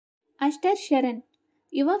Asthar Sheran,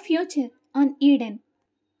 Your Future on Eden.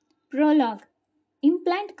 Prologue.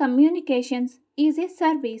 Implant Communications is a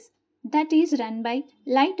service that is run by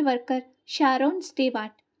lightworker Sharon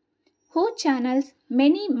Stewart, who channels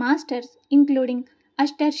many masters including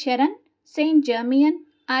Asthar Sheran, Saint Germain,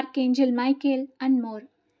 Archangel Michael, and more.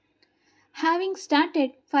 Having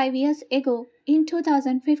started 5 years ago in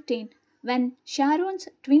 2015 when Sharon's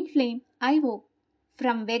twin flame Ivo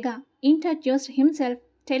from Vega introduced himself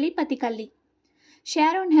telepathically.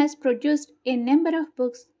 Sharon has produced a number of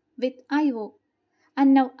books with Ivo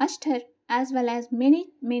and now Ashtar as well as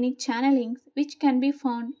many channelings which can be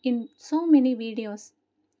found in so many videos.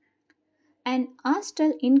 An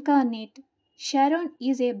astral incarnate, Sharon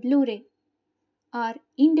is a Blu-ray or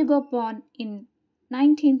indigo born in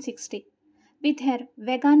 1960 with her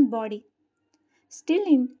vegan body, still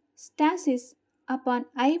in stasis upon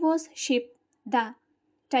Ivo's ship, the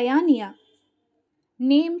Titania,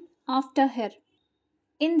 named after her.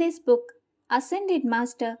 In this book, Ascended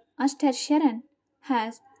Master Ashtar Sharan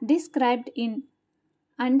has described in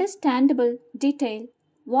understandable detail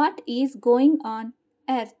what is going on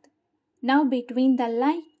Earth now between the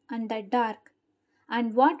light and the dark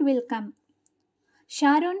and what will come.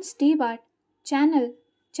 Sharon Stewart,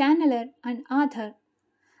 channeler and author,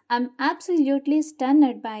 I'm absolutely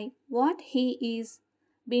stunned by what he is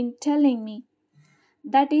been telling me.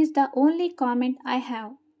 That is the only comment I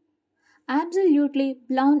have. Absolutely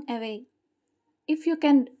blown away. If you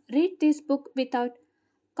can read this book without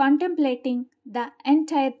contemplating the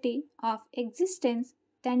entirety of existence,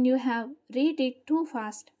 then you have read it too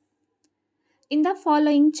fast. In the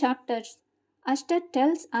following chapters, Ashtar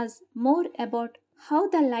tells us more about how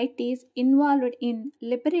the light is involved in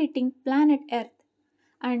liberating planet Earth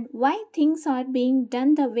and why things are being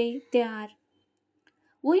done the way they are.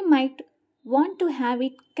 We might want to have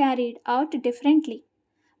it carried out differently,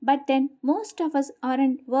 but then most of us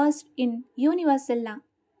aren't versed in universal law.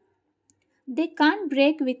 They can't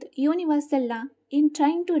break with universal law in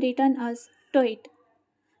trying to return us to it.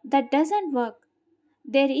 That doesn't work.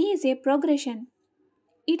 There is a progression,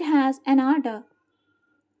 it has an order,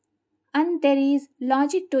 and there is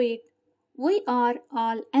logic to it. We are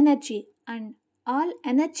all energy, and all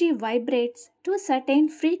energy vibrates to certain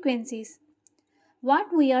frequencies.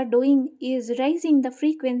 What we are doing is raising the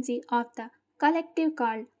frequency of the collective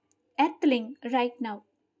called Earthling right now.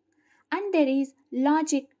 And there is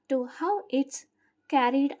logic to how it's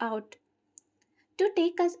carried out. To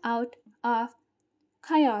take us out of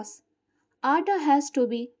chaos, order has to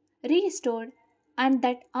be restored, and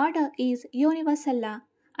that order is universal law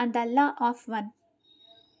and the law of one.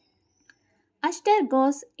 Ashtar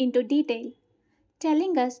goes into detail,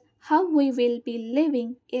 telling us how we will be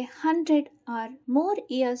living 100 or more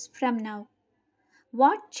years from now,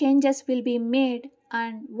 what changes will be made,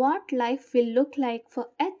 and what life will look like for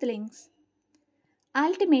Earthlings.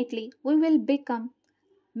 Ultimately, we will become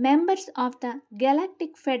members of the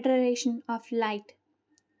Galactic Federation of Light,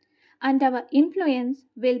 and our influence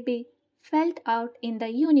will be felt out in the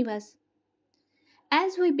universe.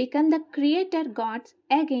 As we become the creator gods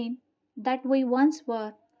again that we once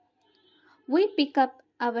were, we pick up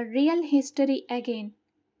our real history again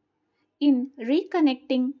in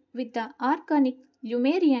reconnecting with the archonic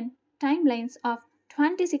Lumerian timelines of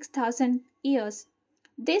 26,000 years.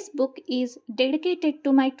 This book is dedicated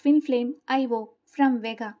to my twin flame Ivo from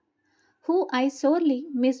Vega, who I sorely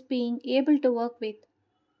miss being able to work with.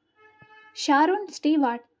 Sharon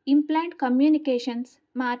Stewart, Implant Communications,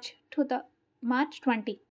 March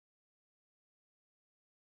 20.